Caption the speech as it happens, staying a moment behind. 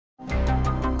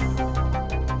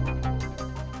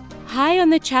High on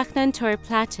the Chajnantor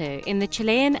plateau in the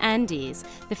Chilean Andes,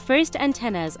 the first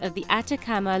antennas of the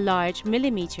Atacama Large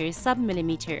Millimeter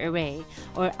submillimeter array,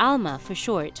 or ALMA for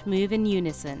short, move in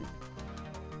unison.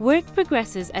 Work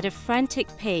progresses at a frantic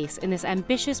pace in this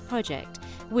ambitious project,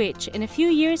 which, in a few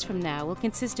years from now, will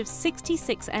consist of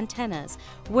 66 antennas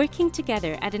working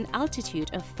together at an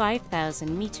altitude of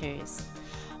 5,000 meters.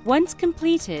 Once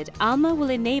completed, ALMA will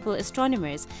enable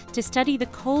astronomers to study the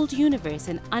cold universe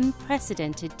in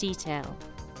unprecedented detail.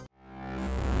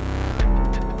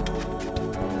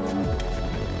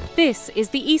 This is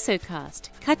the ESOcast,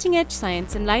 cutting-edge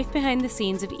science and life behind the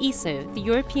scenes of ESO, the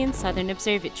European Southern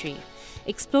Observatory,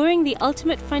 exploring the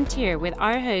ultimate frontier with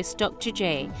our host Dr.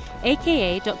 J,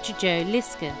 aka Dr. Joe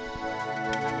Liske.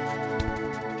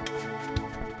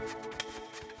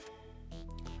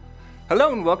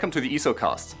 Hello and welcome to the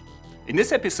ESOcast. In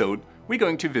this episode, we're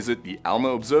going to visit the ALMA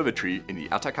Observatory in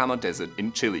the Atacama Desert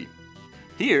in Chile.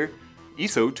 Here,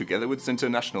 ESO, together with its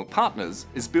international partners,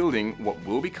 is building what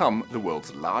will become the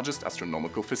world's largest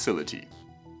astronomical facility.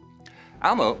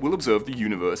 ALMA will observe the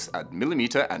universe at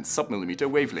millimeter and submillimeter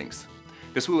wavelengths.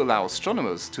 This will allow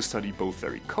astronomers to study both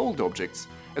very cold objects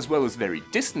as well as very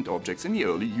distant objects in the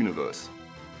early universe.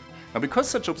 Now, because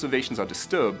such observations are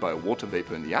disturbed by water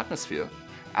vapor in the atmosphere,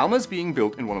 ALMA is being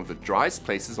built in one of the driest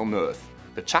places on Earth,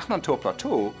 the Chajnantor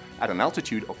plateau, at an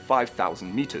altitude of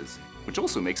 5,000 meters, which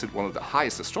also makes it one of the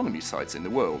highest astronomy sites in the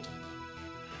world.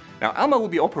 Now, ALMA will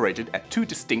be operated at two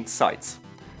distinct sites.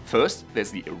 First,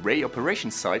 there's the array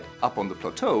operations site up on the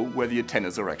plateau where the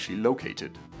antennas are actually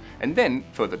located. And then,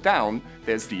 further down,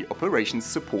 there's the operations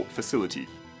support facility.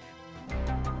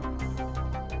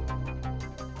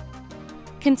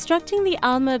 Constructing the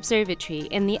ALMA Observatory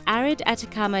in the arid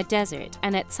Atacama Desert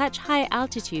and at such high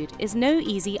altitude is no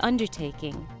easy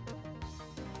undertaking.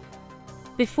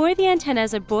 Before the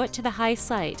antennas are brought to the high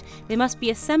site, they must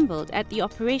be assembled at the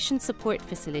Operations Support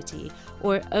Facility,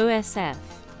 or OSF.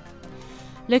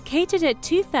 Located at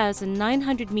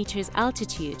 2,900 meters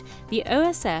altitude, the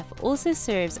OSF also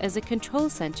serves as a control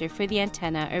center for the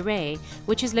antenna array,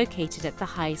 which is located at the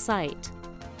high site.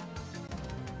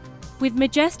 With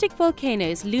majestic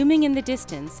volcanoes looming in the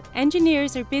distance,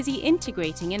 engineers are busy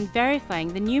integrating and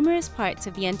verifying the numerous parts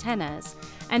of the antennas,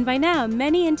 and by now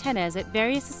many antennas at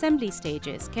various assembly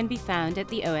stages can be found at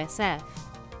the OSF.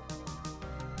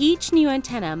 Each new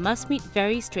antenna must meet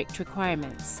very strict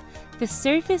requirements. The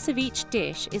surface of each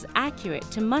dish is accurate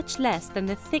to much less than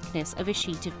the thickness of a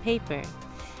sheet of paper,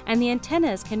 and the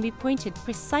antennas can be pointed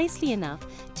precisely enough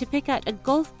to pick out a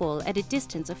golf ball at a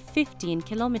distance of 15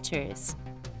 kilometers.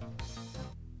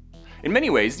 In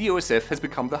many ways, the OSF has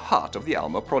become the heart of the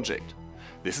ALMA project.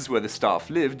 This is where the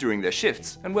staff live during their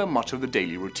shifts and where much of the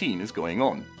daily routine is going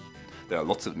on. There are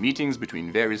lots of meetings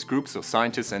between various groups of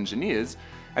scientists and engineers,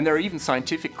 and there are even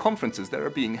scientific conferences that are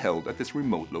being held at this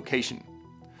remote location.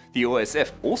 The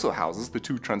OSF also houses the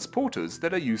two transporters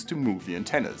that are used to move the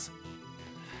antennas.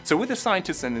 So with the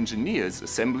scientists and engineers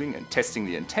assembling and testing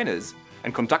the antennas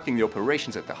and conducting the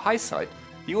operations at the high site,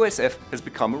 the OSF has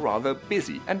become a rather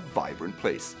busy and vibrant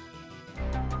place.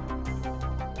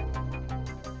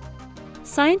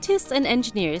 Scientists and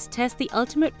engineers test the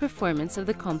ultimate performance of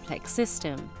the complex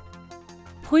system.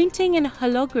 Pointing and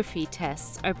holography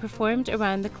tests are performed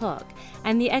around the clock,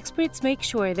 and the experts make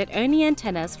sure that only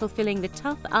antennas fulfilling the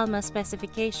tough ALMA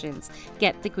specifications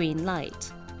get the green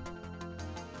light.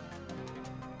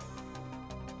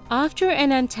 After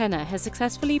an antenna has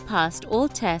successfully passed all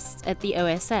tests at the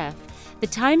OSF, the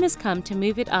time has come to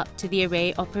move it up to the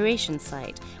array operations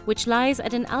site, which lies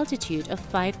at an altitude of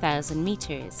 5,000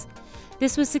 meters.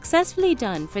 This was successfully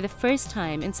done for the first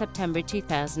time in September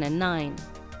 2009.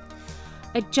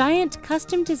 A giant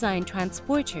custom-designed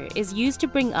transporter is used to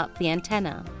bring up the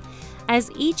antenna.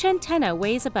 As each antenna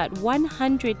weighs about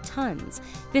 100 tons,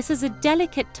 this is a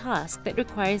delicate task that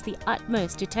requires the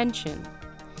utmost attention.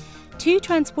 Two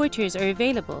transporters are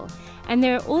available, and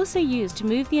they are also used to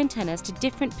move the antennas to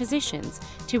different positions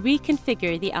to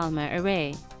reconfigure the ALMA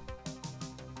array.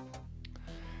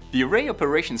 The array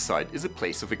operations site is a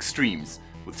place of extremes,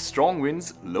 with strong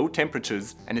winds, low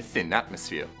temperatures, and a thin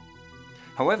atmosphere.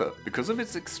 However, because of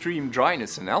its extreme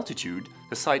dryness and altitude,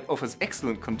 the site offers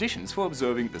excellent conditions for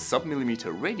observing the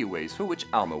submillimeter radio waves for which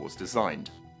ALMA was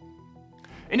designed.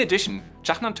 In addition,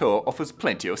 Chajnantor offers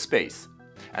plenty of space.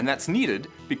 And that's needed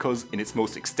because in its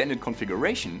most extended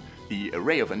configuration, the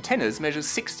array of antennas measures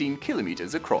 16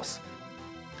 kilometers across.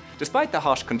 Despite the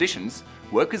harsh conditions,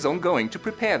 work is ongoing to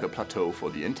prepare the plateau for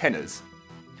the antennas.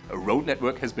 A road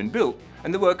network has been built,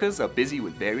 and the workers are busy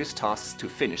with various tasks to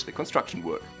finish the construction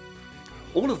work.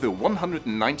 All of the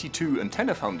 192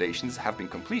 antenna foundations have been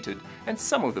completed and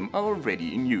some of them are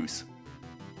already in use.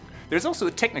 There's also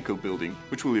a technical building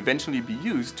which will eventually be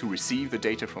used to receive the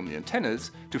data from the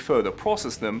antennas, to further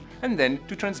process them and then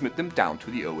to transmit them down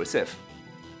to the OSF.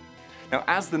 Now,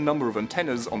 as the number of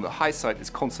antennas on the high side is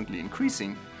constantly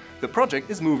increasing, the project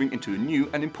is moving into a new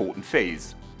and important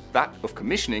phase, that of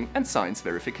commissioning and science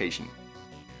verification.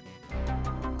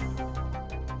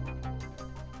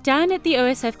 Down at the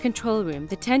OSF control room,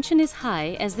 the tension is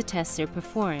high as the tests are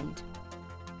performed.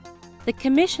 The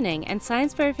commissioning and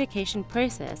science verification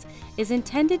process is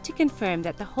intended to confirm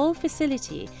that the whole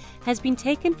facility has been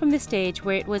taken from the stage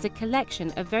where it was a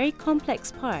collection of very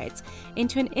complex parts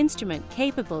into an instrument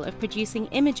capable of producing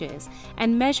images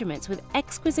and measurements with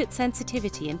exquisite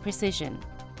sensitivity and precision.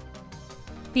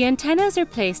 The antennas are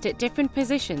placed at different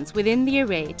positions within the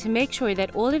array to make sure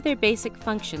that all of their basic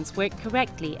functions work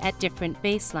correctly at different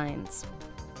baselines.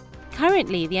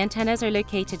 Currently, the antennas are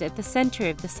located at the center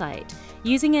of the site,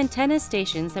 using antenna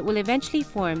stations that will eventually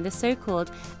form the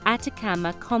so-called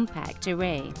Atacama Compact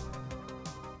Array.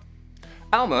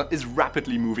 ALMA is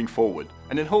rapidly moving forward,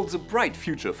 and it holds a bright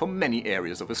future for many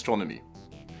areas of astronomy.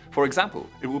 For example,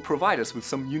 it will provide us with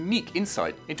some unique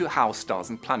insight into how stars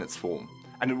and planets form,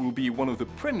 and it will be one of the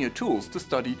premier tools to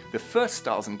study the first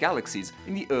stars and galaxies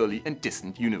in the early and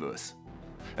distant universe.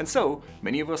 And so,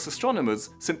 many of us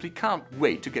astronomers simply can't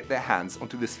wait to get their hands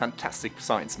onto this fantastic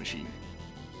science machine.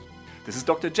 This is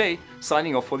Dr. J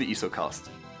signing off for the ESOcast.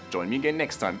 Join me again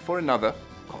next time for another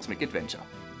cosmic adventure.